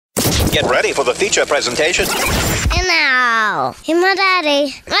Get ready for the feature presentation. And now, he's my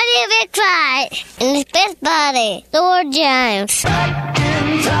daddy, Marty McFly, and his best buddy, Stewart James.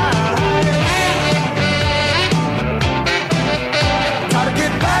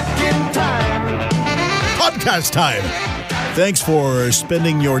 Podcast time. Thanks for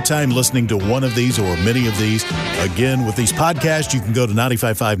spending your time listening to one of these or many of these. Again, with these podcasts, you can go to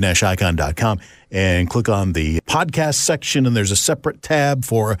 955nashicon.com and click on the podcast section, and there's a separate tab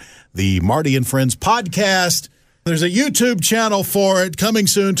for the Marty and Friends podcast. There's a YouTube channel for it coming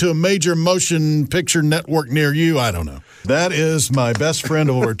soon to a major motion picture network near you. I don't know. That is my best friend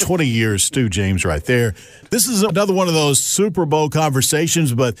of over 20 years, Stu James, right there. This is another one of those Super Bowl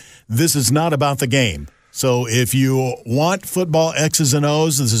conversations, but this is not about the game. So if you want football X's and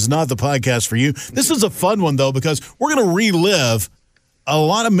O's, this is not the podcast for you. This is a fun one, though, because we're going to relive a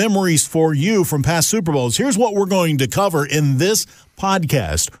lot of memories for you from past Super Bowls. Here's what we're going to cover in this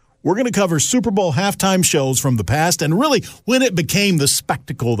podcast. We're going to cover Super Bowl halftime shows from the past and really when it became the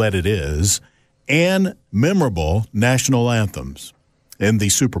spectacle that it is, and memorable national anthems in the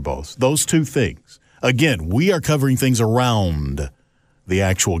Super Bowls. Those two things. Again, we are covering things around the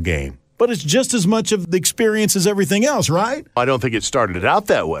actual game. But it's just as much of the experience as everything else, right? I don't think it started out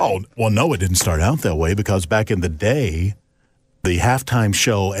that way. Oh, well, no, it didn't start out that way because back in the day, the halftime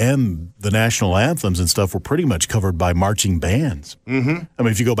show and the national anthems and stuff were pretty much covered by marching bands. Mm-hmm. I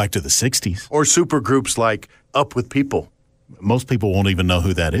mean, if you go back to the 60s. Or super groups like Up With People. Most people won't even know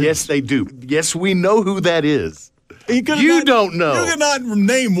who that is. Yes, they do. Yes, we know who that is. You not, don't know. You cannot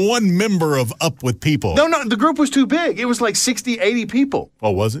name one member of Up With People. No, the group was too big. It was like 60, 80 people.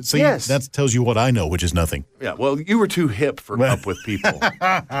 Oh, was it? See, yes. That tells you what I know, which is nothing. Yeah, well, you were too hip for Up With People.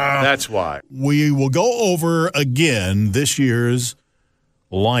 That's why. We will go over again this year's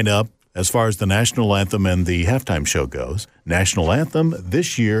lineup as far as the national anthem and the halftime show goes. National anthem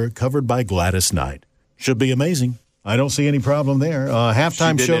this year covered by Gladys Knight. Should be amazing. I don't see any problem there.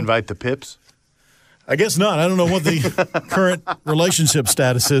 Halftime show. She didn't invite the Pips? I guess not. I don't know what the current relationship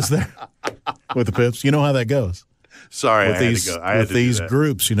status is there with the Pips. You know how that goes. Sorry, with these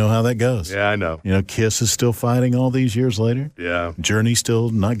groups, you know how that goes. Yeah, I know. You know, Kiss is still fighting all these years later. Yeah. Journey still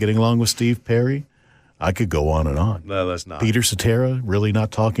not getting along with Steve Perry. I could go on and on. No, that's not. Peter Cetera really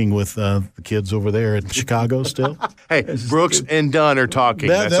not talking with the kids over there in Chicago still. Hey, Brooks and Dunn are talking.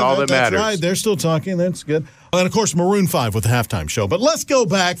 That's all that matters. That's right. They're still talking. That's good. And, of course, Maroon 5 with the halftime show. But let's go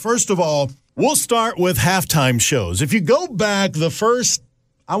back. First of all, we'll start with halftime shows. If you go back, the first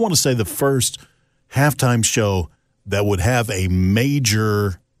halftime show that would have a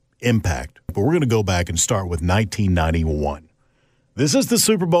major impact. But we're going to go back and start with 1991. This is the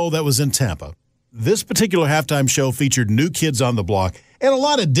Super Bowl that was in Tampa. This particular halftime show featured New Kids on the Block and a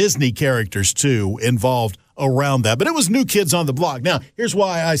lot of Disney characters, too, involved around that. But it was New Kids on the Block. Now, here's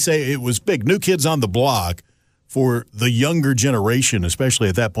why I say it was big. New Kids on the Block, for the younger generation, especially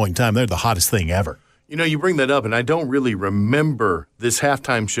at that point in time, they're the hottest thing ever. You know, you bring that up, and I don't really remember this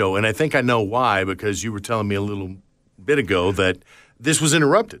halftime show, and I think I know why, because you were telling me a little bit ago that this was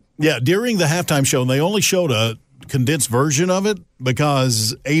interrupted. Yeah, during the halftime show, and they only showed a condensed version of it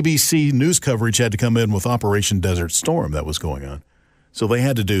because ABC news coverage had to come in with Operation Desert Storm that was going on. So they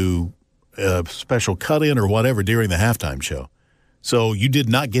had to do a special cut-in or whatever during the halftime show. So you did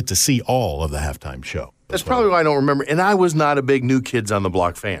not get to see all of the halftime show. That's probably why I don't remember. And I was not a big New Kids on the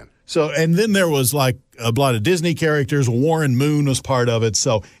Block fan. So, and then there was like a lot of Disney characters. Warren Moon was part of it.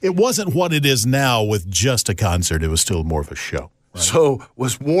 So it wasn't what it is now with just a concert. It was still more of a show. Right? So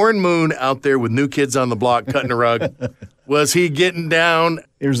was Warren Moon out there with New Kids on the Block cutting a rug? Was he getting down?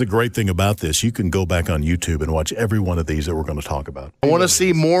 Here's the great thing about this. You can go back on YouTube and watch every one of these that we're going to talk about. I want to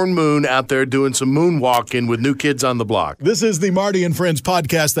see Warren Moon out there doing some moonwalking with New Kids on the Block. This is the Marty and Friends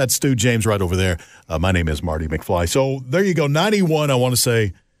podcast. That's Stu James right over there. My name is Marty McFly. So there you go. 91, I want to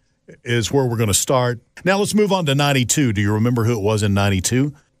say, is where we're going to start. Now let's move on to 92. Do you remember who it was in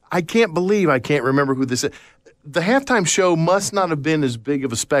 92? I can't believe I can't remember who this is. The halftime show must not have been as big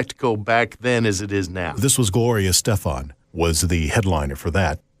of a spectacle back then as it is now. This was Gloria Estefan was the headliner for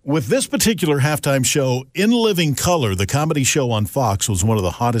that. With this particular halftime show, In Living Color, the comedy show on Fox, was one of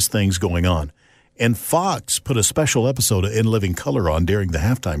the hottest things going on. And Fox put a special episode of In Living Color on during the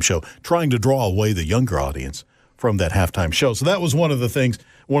halftime show, trying to draw away the younger audience from that halftime show. So that was one of the things,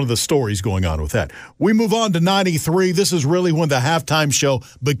 one of the stories going on with that. We move on to 93. This is really when the halftime show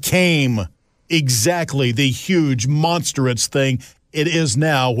became exactly the huge, monstrous thing it is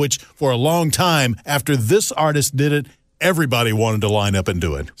now, which for a long time after this artist did it, everybody wanted to line up and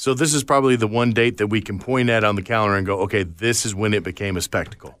do it. So this is probably the one date that we can point at on the calendar and go, okay, this is when it became a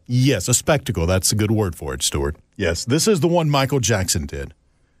spectacle. Yes, a spectacle. That's a good word for it, Stewart. Yes, this is the one Michael Jackson did.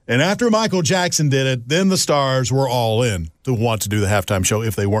 And after Michael Jackson did it, then the stars were all in to want to do the halftime show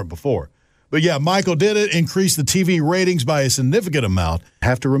if they weren't before. But yeah, Michael did it, increased the TV ratings by a significant amount.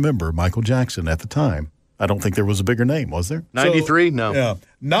 Have to remember, Michael Jackson at the time, I don't think there was a bigger name, was there? 93? No. Yeah.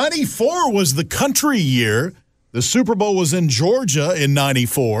 94 was the country year. The Super Bowl was in Georgia in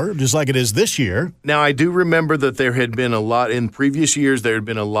 94, just like it is this year. Now, I do remember that there had been a lot, in previous years, there had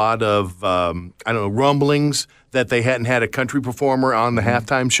been a lot of, rumblings that they hadn't had a country performer on the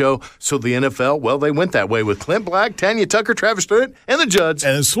halftime show. So the NFL, well, they went that way with Clint Black, Tanya Tucker, Travis Stewart, and the Judds.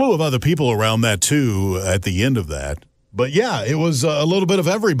 And a slew of other people around that, too, at the end of that. But, yeah, it was a little bit of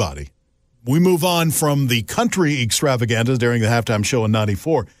everybody. We move on from the country extravaganzas during the halftime show in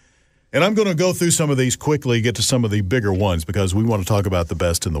 94. And I'm going to go through some of these quickly, get to some of the bigger ones, because we want to talk about the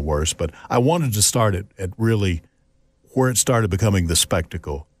best and the worst. But I wanted to start it at really where it started becoming the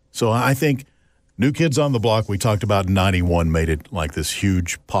spectacle. So I think New Kids on the Block, we talked about in 91, made it like this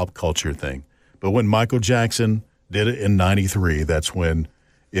huge pop culture thing. But when Michael Jackson did it in 93, that's when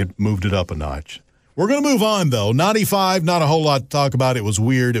it moved it up a notch. We're going to move on, though. 95, not a whole lot to talk about. It was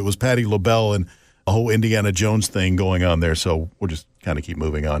weird. It was Patti LaBelle and a whole Indiana Jones thing going on there. So we'll just kind of keep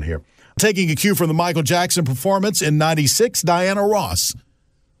moving on here. Taking a cue from the Michael Jackson performance in 96, Diana Ross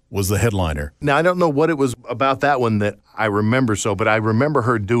was the headliner. Now, I don't know what it was about that one that I remember but I remember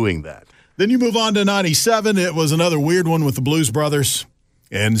her doing that. Then you move on to 97. It was another weird one with the Blues Brothers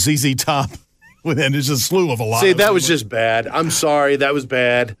and ZZ Top. And it's a slew of a lot. See, that was just bad. I'm sorry. That was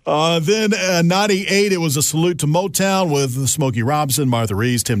bad. Then 98, it was a salute to Motown with Smokey Robinson, Martha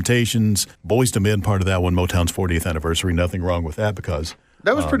Reeves, Temptations, Boyz II Men, part of that one, Motown's 40th anniversary. Nothing wrong with that because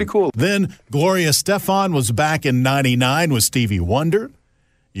that was pretty cool. Then Gloria Estefan was back in 99 with Stevie Wonder.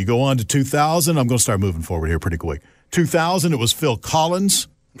 You go on to 2000. I'm going to start moving forward here pretty quick. 2000, it was Phil Collins.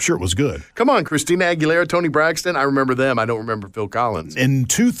 I'm sure it was good. Come on, Christina Aguilera, Toni Braxton. I remember them. I don't remember Phil Collins. In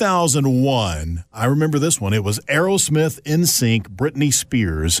 2001, I remember this one. It was Aerosmith, NSYNC, Britney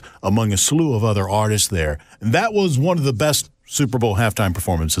Spears, among a slew of other artists there. And that was one of the best Super Bowl halftime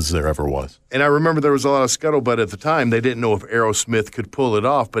performances there ever was. And I remember there was a lot of scuttlebutt at the time. They didn't know if Aerosmith could pull it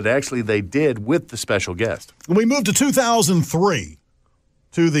off, but actually they did with the special guest. We moved to 2003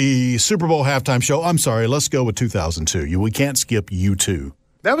 to the Super Bowl halftime show. I'm sorry, let's go with 2002. We can't skip U2.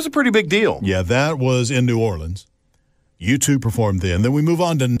 That was a pretty big deal. Yeah, that was in New Orleans. U2 performed then. Then we move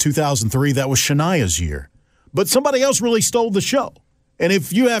on to 2003. That was Shania's year. But somebody else really stole the show. And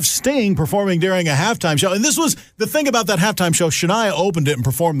if you have Sting performing during a halftime show, and this was the thing about that halftime show, Shania opened it and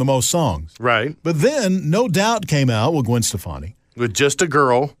performed the most songs. Right. But then No Doubt came out with Gwen Stefani. With Just a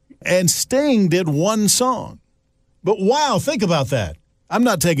Girl. And Sting did one song. But wow, think about that. I'm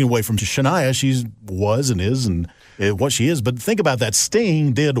not taking away from Shania. She was and is and what she is. But think about that.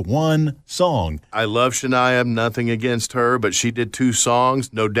 Sting did one song. I love Shania. Nothing against her. But she did two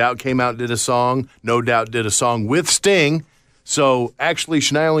songs. No Doubt came out and did a song. No Doubt did a song with Sting. So actually,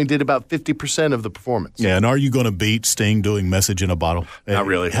 Shania only did about 50% of the performance. Yeah, and are you going to beat Sting doing Message in a Bottle? Not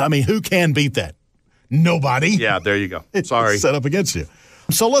really. I mean, who can beat that? Nobody. Yeah, there you go. Sorry. It's set up against you.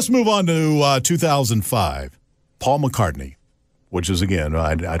 So let's move on to 2005. Paul McCartney, which is, again,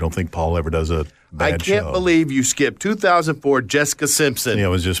 I don't think Paul ever does a bad show. I can't believe you skipped 2004, Jessica Simpson. Yeah, I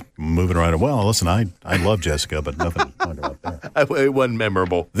was just moving around. Well, listen, I love Jessica, but nothing about that. It wasn't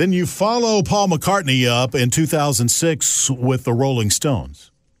memorable. Then you follow Paul McCartney up in 2006 with the Rolling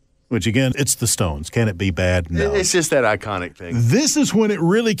Stones, which, again, it's the Stones. Can it be bad? No. It's just that iconic thing. This is when it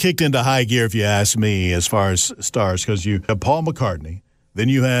really kicked into high gear, if you ask me, as far as stars, because you have Paul McCartney, then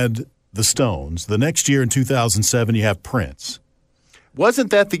you had the Stones. The next year in 2007, you have Prince.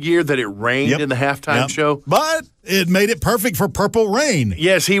 Wasn't that the year that it rained in the halftime show? But it made it perfect for Purple Rain.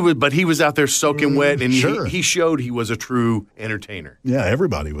 Yes, he was. But he was out there soaking wet, and he showed he was a true entertainer. Yeah,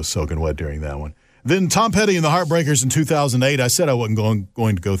 everybody was soaking wet during that one. Then Tom Petty and the Heartbreakers in 2008. I said I wasn't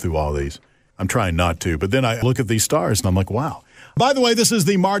going to go through all these. I'm trying not to. But then I look at these stars, and I'm like, wow. By the way, this is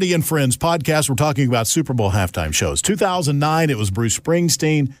the Marty and Friends podcast. We're talking about Super Bowl halftime shows. 2009, it was Bruce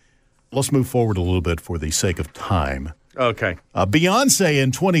Springsteen. Let's move forward a little bit for the sake of time. Okay. Beyonce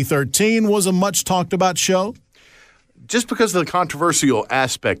in 2013 was a much-talked-about show. Just because of the controversial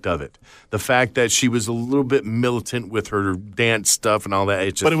aspect of it. The fact that she was a little bit militant with her dance stuff and all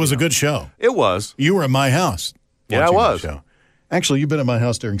that. But it was a good show. It was. You were at my house. Yeah, I was. Actually, you've been at my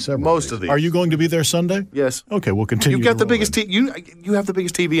house during several Most of these. Are you going to be there Sunday? Yes. Okay, we'll continue. You've got the biggest TV. You have the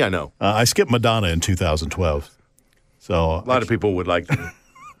biggest TV, I know. I skipped Madonna in 2012. So a lot of people would like to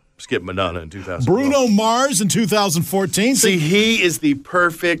skip Madonna in 2012. Bruno Mars in 2014. See, he is the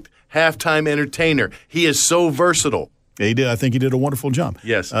perfect halftime entertainer. He is so versatile. He did. I think he did a wonderful job.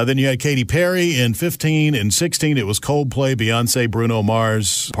 Yes. Then you had Katy Perry in 15. In 16, it was Coldplay, Beyonce, Bruno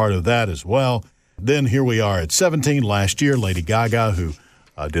Mars, part of that as well. Then here we are at 17 last year, Lady Gaga, who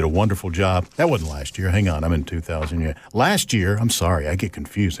did a wonderful job. That wasn't last year. Hang on, I'm in 2000. Yeah. Last year, I'm sorry, I get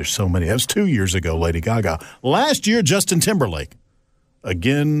confused. There's so many. That was 2 years ago, Lady Gaga. Last year, Justin Timberlake.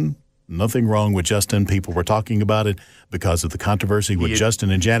 Again, nothing wrong with Justin. People were talking about it because of the controversy with Justin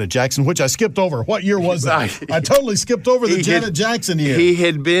and Janet Jackson, which I skipped over. What year was that? I totally skipped over the Janet Jackson year. He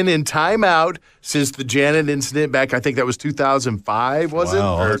had been in timeout since the Janet incident back, I think that was 2005, was it?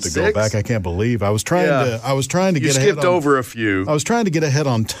 Wow, I'll have to go back. I can't believe. I was trying to get ahead. You skipped over a few. I was trying to get ahead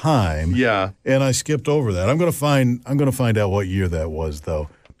on time. Yeah. And I skipped over that. I'm going to find out what year that was, though.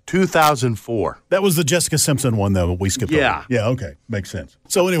 2004. That was the Jessica Simpson one, though, we skipped over. Yeah, okay. Makes sense.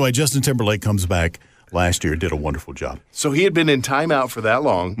 So anyway, Justin Timberlake comes back last year, did a wonderful job. So he had been in timeout for that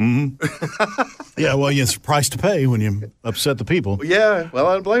long. Mm-hmm. Yeah, well, it's a price to pay when you upset the people. Yeah, well,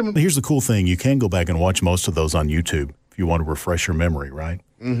 I don't blame him. Here's the cool thing. You can go back and watch most of those on YouTube if you want to refresh your memory, right?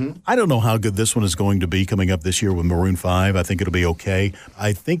 Mm-hmm. I don't know how good this one is going to be coming up this year with Maroon 5. I think it'll be okay.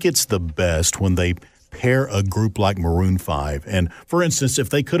 I think it's the best when they pair a group like Maroon 5. And, for instance, if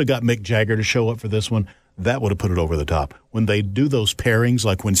they could have got Mick Jagger to show up for this one, that would have put it over the top. When they do those pairings,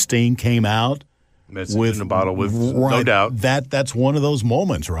 like when Sting came out, with in a bottle, with no doubt. That's one of those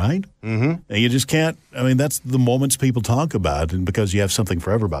moments, right? Mm-hmm. And you just can't. I mean, that's the moments people talk about, and because you have something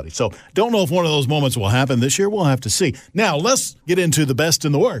for everybody. So, don't know if one of those moments will happen this year. We'll have to see. Now, let's get into the best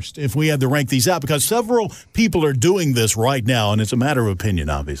and the worst. If we had to rank these out, because several people are doing this right now, and it's a matter of opinion,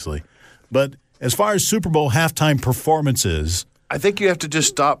 obviously. But as far as Super Bowl halftime performances, I think you have to just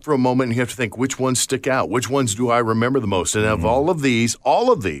stop for a moment and you have to think, which ones stick out? Which ones do I remember the most? And of all of these,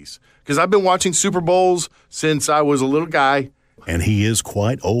 because I've been watching Super Bowls since I was a little guy. And he is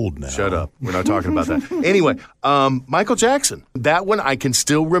quite old now. Shut up. We're not talking about that. Anyway, Michael Jackson. That one I can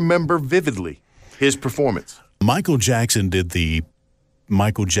still remember vividly, his performance. Michael Jackson did the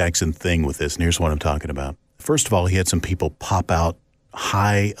Michael Jackson thing with this, and here's what I'm talking about. First of all, he had some people pop out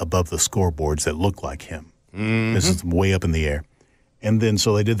high above the scoreboards that looked like him. Mm-hmm. This is way up in the air. And then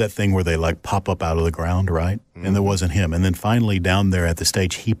so they did that thing where they like pop up out of the ground, right? Mm-hmm. And there wasn't him. And then finally down there at the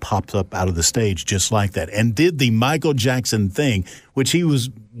stage, he popped up out of the stage just like that and did the Michael Jackson thing, which he was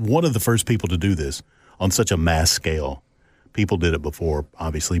one of the first people to do this on such a mass scale. People did it before,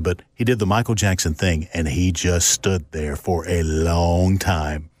 obviously, but he did the Michael Jackson thing, and he just stood there for a long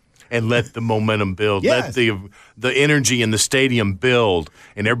time. And let the momentum build. Yes. Let the energy in the stadium build,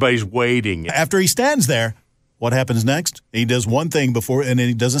 and everybody's waiting. After he stands there, what happens next? He does one thing before, and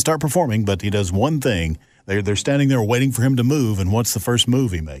he doesn't start performing, but he does one thing. They're standing there waiting for him to move, and what's the first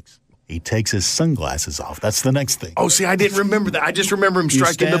move he makes? He takes his sunglasses off. That's the next thing. Oh, see, I didn't remember that. I just remember him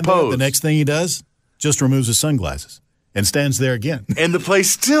striking the pose. The next thing he does, just removes his sunglasses and stands there again. And the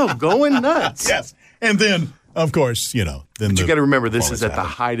place still going nuts. Yes. And then, of course, then but you got to remember, this is at the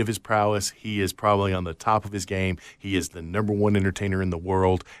height of his prowess. He is probably on the top of his game. He is the number one entertainer in the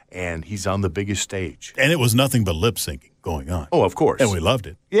world, and he's on the biggest stage. And it was nothing but lip syncing going on. Oh, of course. And we loved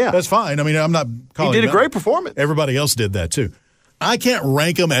it. Yeah. That's fine. I mean, I'm not calling He did a great performance. Everybody else did that, too. I can't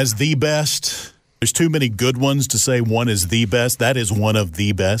rank him as the best. There's too many good ones to say one is the best. That is one of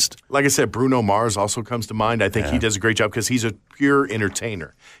the best. Like I said, Bruno Mars also comes to mind. I think he does a great job because he's a pure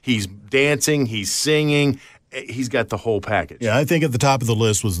entertainer. He's dancing, he's singing, he's got the whole package. Yeah, I think at the top of the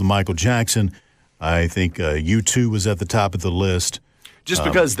list was the Michael Jackson. I think U2 was at the top of the list. Just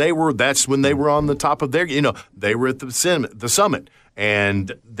because that's when they were on the top of their, they were at the summit.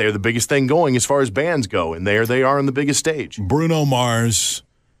 And they're the biggest thing going as far as bands go. And there they are on the biggest stage. Bruno Mars,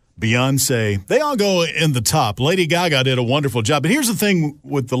 Beyonce, they all go in the top. Lady Gaga did a wonderful job. But here's the thing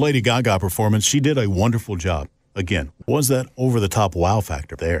with the Lady Gaga performance. She did a wonderful job. Again, was that over-the-top wow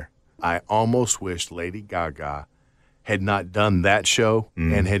factor there? I almost wish Lady Gaga had not done that show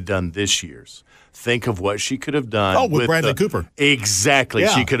and had done this year's. Think of what she could have done. Oh, with Bradley Cooper. Exactly.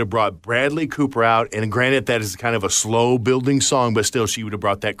 Yeah. She could have brought Bradley Cooper out, and granted that is kind of a slow-building song, but still she would have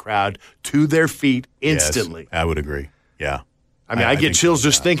brought that crowd to their feet instantly. Yes, I would agree. Yeah. I mean, I get chills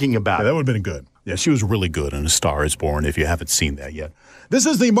just thinking about it. That would have been good. Yeah, she was really good in A Star is Born, if you haven't seen that yet. This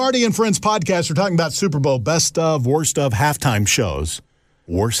is the Marty and Friends podcast. We're talking about Super Bowl best of, worst of halftime shows.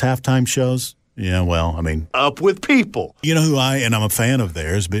 Worst halftime shows? Yeah, well, I mean. Up with people. You know who I'm a fan of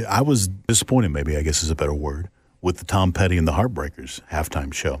theirs, but I was disappointed, maybe, I guess is a better word, with the Tom Petty and the Heartbreakers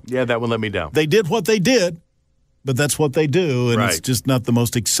halftime show. Yeah, that one let me down. They did what they did, but that's what they do, and it's just not the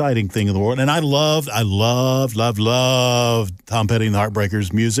most exciting thing in the world. And I love Tom Petty and the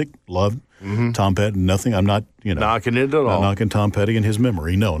Heartbreakers music. Loved Tom Petty. Nothing. I'm not, knocking it at all. Not knocking Tom Petty and his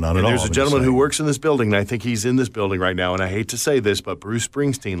memory. No, not at all. There's a gentleman who works in this building, and I think he's in this building right now, and I hate to say this, but Bruce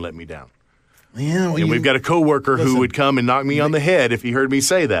Springsteen let me down. Yeah, and we've got a coworker who would come and knock me on the head if he heard me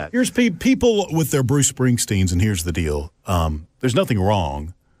say that. Here's people with their Bruce Springsteens, and here's the deal. There's nothing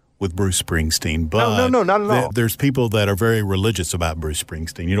wrong with Bruce Springsteen, but no, not at all. There's people that are very religious about Bruce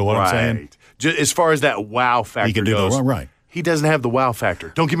Springsteen. You know what I'm saying? As far as that wow factor he can do goes, right. He doesn't have the wow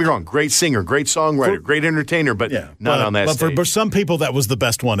factor. Don't get me wrong. Great singer, great songwriter, great entertainer, but not on that stage. But for some people, that was the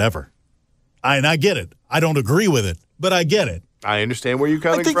best one ever. And I get it. I don't agree with it, but I get it. I understand where you're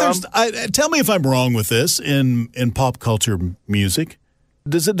coming from. Tell me if I'm wrong with this in pop culture music.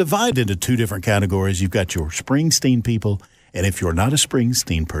 Does it divide into two different categories? You've got your Springsteen people, and if you're not a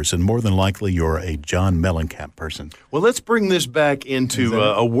Springsteen person, more than likely you're a John Mellencamp person. Well, let's bring this back into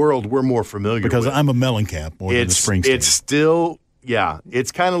a world we're more familiar with. Because I'm a Mellencamp more than a Springsteen. It's still... Yeah,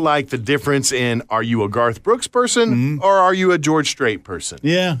 it's kind of like the difference in are you a Garth Brooks person or are you a George Strait person?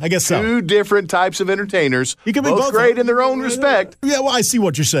 Yeah, I guess so. Two different types of entertainers. You can be both great in their own respect. Yeah, well, I see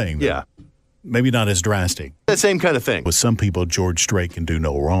what you're saying. Yeah. Maybe not as drastic. That same kind of thing. With some people, George Strait can do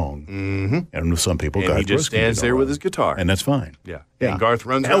no wrong. Mm-hmm. And with some people, Garth Brooks he just stands there with his guitar. And that's fine. Yeah. And Garth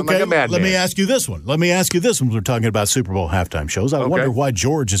runs around like a madman. Let me ask you this one. We're talking about Super Bowl halftime shows. I wonder why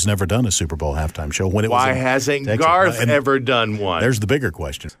George has never done a Super Bowl halftime show. Why hasn't Garth ever done one? There's the bigger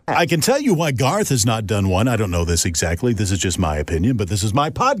question. I can tell you why Garth has not done one. I don't know this exactly. This is just my opinion, but this is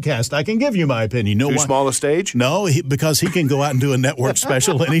my podcast. I can give you my opinion. Too small a stage? No, because he can go out and do a network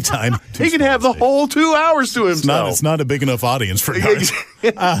special anytime. He can have the whole 2 hours to himself. It's not a big enough audience for Garth.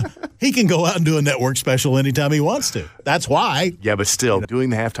 He can go out and do a network special anytime he wants to. That's why. Yeah, but still,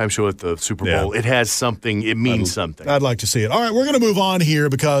 doing the halftime show at the Super Bowl, it has something. It means something. I'd like to see it. All right, we're going to move on here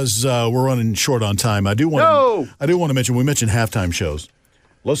because we're running short on time. I do want to mention, we mentioned halftime shows.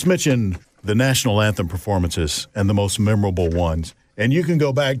 Let's mention the national anthem performances and the most memorable ones. And you can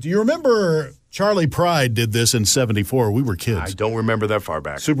go back. Do you remember Charlie Pride did this in 74? We were kids. I don't remember that far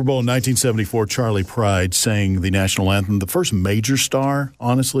back. Super Bowl in 1974, Charlie Pride sang the national anthem. The first major star,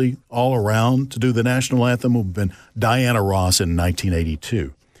 honestly, all around to do the national anthem would have been Diana Ross in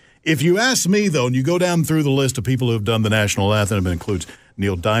 1982. If you ask me, though, and you go down through the list of people who have done the national anthem, it includes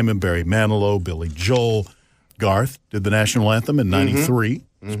Neil Diamond, Barry Manilow, Billy Joel. Garth did the national anthem in 93.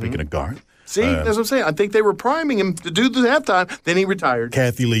 Speaking of Garth. See, that's what I'm saying. I think they were priming him to do the halftime. Then he retired.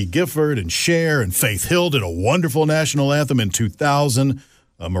 Kathy Lee Gifford and Cher and Faith Hill did a wonderful national anthem in 2000.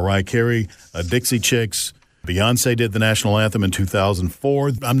 Mariah Carey, Dixie Chicks. Beyonce did the national anthem in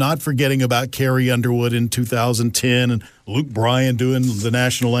 2004. I'm not forgetting about Carrie Underwood in 2010 and Luke Bryan doing the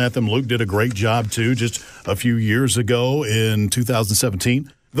national anthem. Luke did a great job, too, just a few years ago in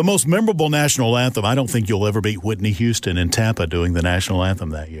 2017. The most memorable national anthem, I don't think you'll ever beat Whitney Houston in Tampa doing the national anthem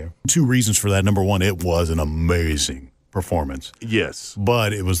that year. Two reasons for that. Number one, it was an amazing performance. Yes.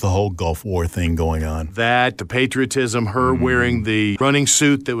 But it was the whole Gulf War thing going on. That, the patriotism, her wearing the running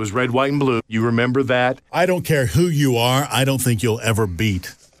suit that was red, white, and blue. You remember that? I don't care who you are. I don't think you'll ever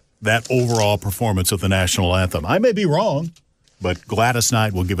beat that overall performance of the national anthem. I may be wrong, but Gladys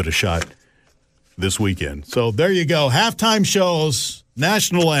Knight will give it a shot this weekend. So there you go. Halftime shows,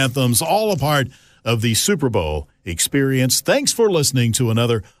 national anthems, all a part of the Super Bowl experience. Thanks for listening to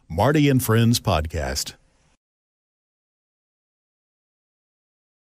another Marty and Friends podcast.